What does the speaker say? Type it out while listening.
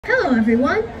Hello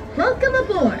everyone, welcome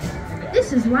aboard.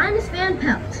 This is Linus Van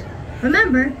Pelt.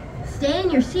 Remember, stay in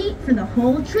your seat for the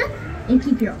whole trip and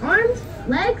keep your arms,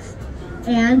 legs,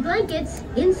 and blankets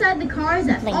inside the cars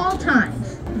at all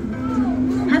times.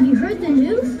 Have you heard the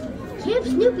news? Camp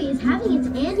Snoopy is having its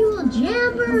annual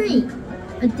Jamboree,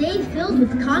 a day filled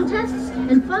with contests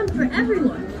and fun for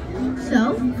everyone.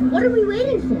 So, what are we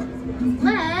waiting for?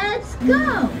 Let's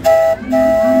go!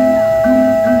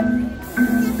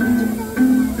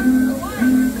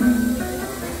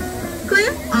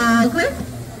 Clear? Clear?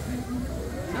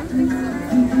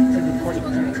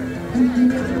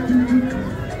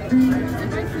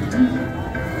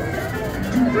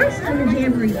 First on the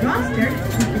Jamboree roster is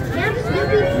the Camp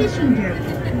Snoopy fishing derby.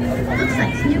 Looks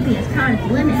like Snoopy has caught its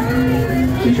limit.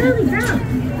 Hey Charlie Brown,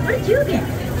 what did you get?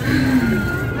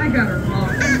 I got her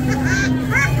wrong.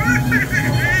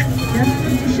 Just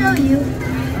to show you,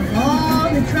 of all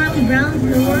the Charlie Browns in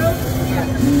the world,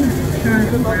 he's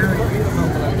Charlie Brown.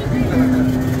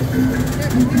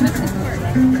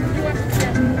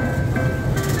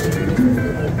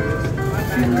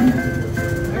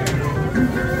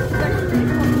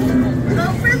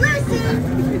 Vote for Lucy!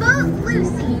 Vote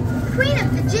Lucy! Queen of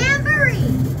the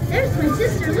Jamboree! There's my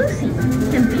sister Lucy,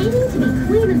 campaigning to be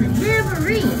Queen of the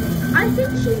Jamboree. I think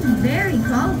she's very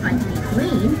qualified to be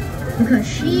Queen, because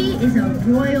she is a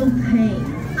royal pain.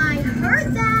 I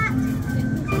heard that!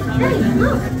 Hey,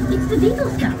 look, it's the Beagle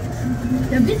Scouts.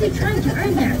 They're busy trying to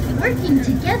earn their Working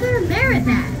Together merit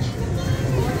badge.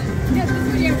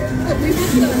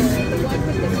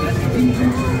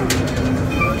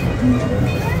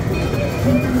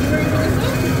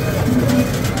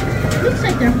 Looks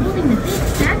like they're holding the big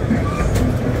sack race.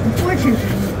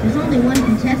 Unfortunately, there's only one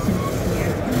contestant this year.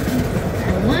 I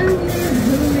wonder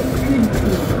who it could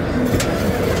be.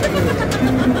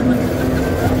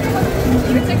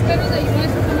 Your text better that you want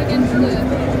us to come against the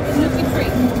Snoopy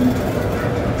tree.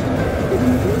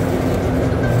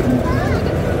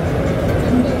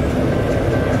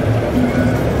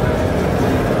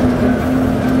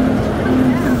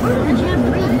 Part of the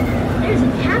Jamboree, there's a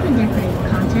cabin decorating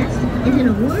contest and an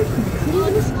award for the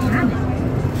cleanest cabin.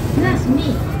 If you ask me,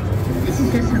 this is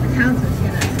just how the council's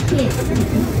got us kids to keep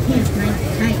the camp nice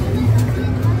and tight.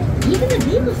 Even the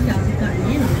Beagle Scouts have gotten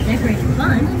in on the decorating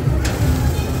fun.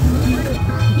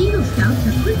 Beagle Scouts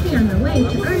are quickly on their way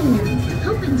to earning their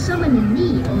Helping Someone in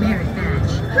Need merit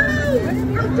badge. Hi! I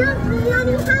don't need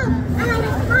any help! I'm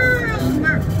fine!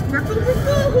 Nothing to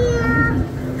see here!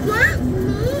 That's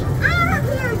me! I'm up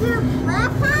here, you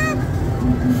flathead!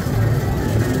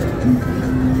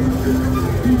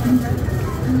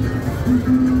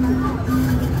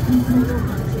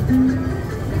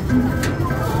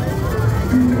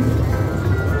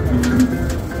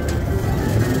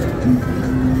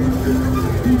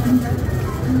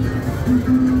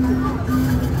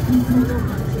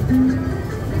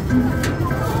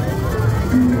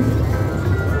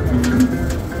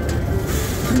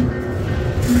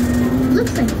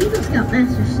 Looks like Beagle Scout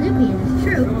Master Snoopy and his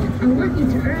troop are working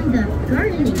to earn the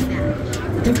gardening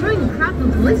badge. They're growing a crop of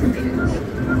boysenberries.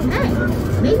 Hey,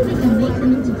 maybe they can make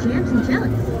them into jams and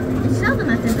jellies and sell them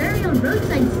at their very own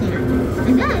roadside stand.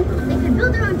 And then they could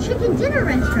build their own chicken dinner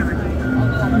restaurant.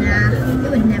 Nah, it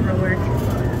would never work.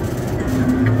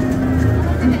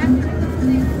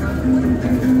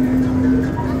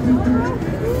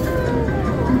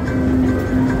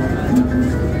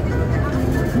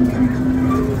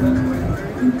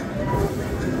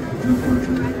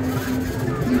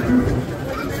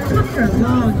 After a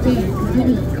long day of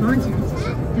competing in contests,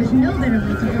 there's no better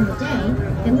way to end the day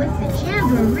than with the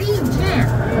Jamboree Jam.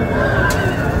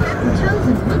 Tap your toes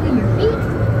and wiggle your feet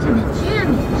to the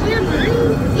jammy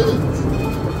Jamboree beat.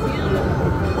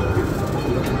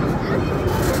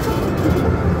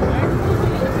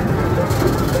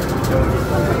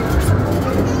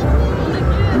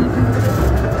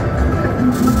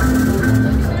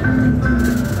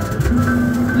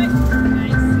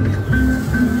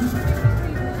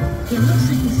 It looks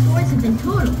like the scores have been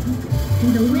totaled,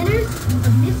 and the winners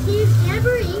of this year's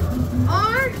Jamboree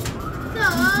are the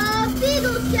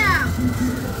Beagle Scouts!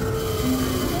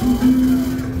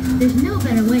 There's no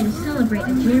better way to celebrate a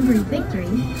Jamboree victory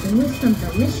than with some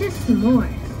delicious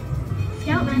s'mores.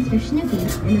 Scoutmaster Snoopy and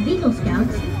the Beagle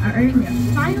Scouts are earning their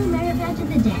final merit badge of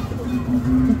the day,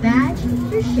 the badge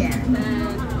for share.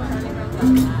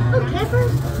 Oh,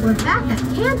 campers, we're back at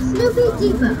Camp Snoopy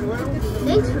Depot.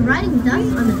 Thanks for riding with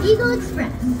us on the Beagle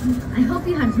Express. I hope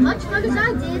you had as much fun as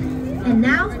I did. And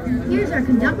now, here's our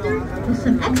conductor with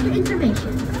some extra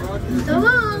information. So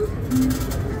long!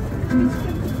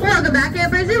 Welcome back,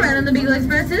 campers. Your ride on the Beagle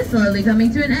Express is slowly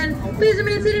coming to an end. Please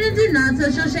remain seated and do not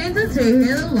touch your chains until you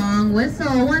hear the long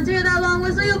whistle. Once you hear that long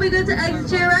whistle, you'll be good to exit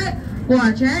to your right,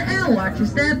 watch ahead, and watch your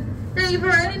step. Thank you for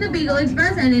riding the Beagle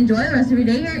Express and enjoy the rest of your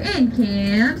day here in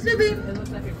Camp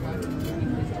Snoopy.